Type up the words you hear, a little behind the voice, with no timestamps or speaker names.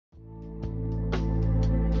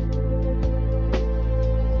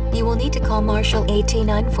you will need to call Marshall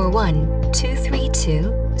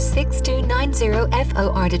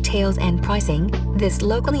 8941-232-6290 for details and pricing. This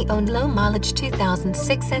locally owned low-mileage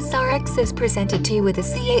 2006 SRX is presented to you with a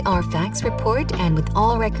CARFAX report and with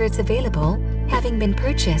all records available, having been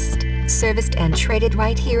purchased, serviced and traded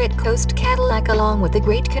right here at Coast Cadillac along with the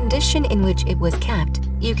great condition in which it was kept.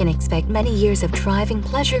 You can expect many years of driving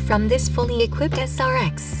pleasure from this fully equipped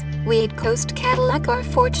SRX. We at Coast Cadillac are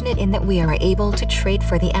fortunate in that we are able to trade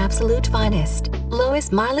for the absolute finest,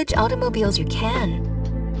 lowest mileage automobiles you can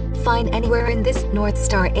find anywhere, and this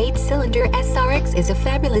Northstar 8-cylinder SRX is a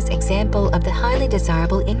fabulous example of the highly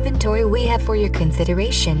desirable inventory we have for your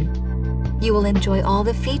consideration. You will enjoy all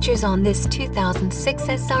the features on this 2006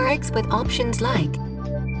 SRX with options like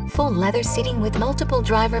full leather seating with multiple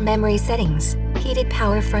driver memory settings, heated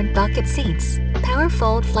power front bucket seats, power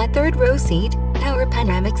fold flat third row seat, power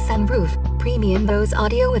panoramic sunroof, premium Bose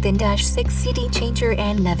audio with in-6 CD changer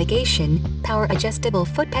and navigation, power adjustable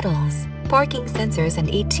foot pedals, parking sensors and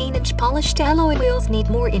 18-inch polished alloy wheels. Need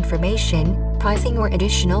more information, pricing or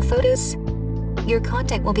additional photos? Your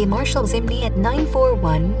contact will be Marshall Zimney at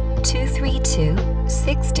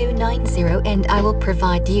 941-232-6290 and I will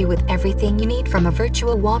provide you with everything you need from a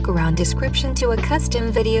virtual walk-around description to a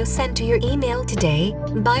custom video sent to your email today.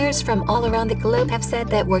 Buyers from all around the globe have said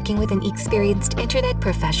that working with an experienced internet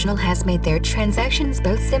professional has made their transactions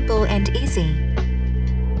both simple and easy.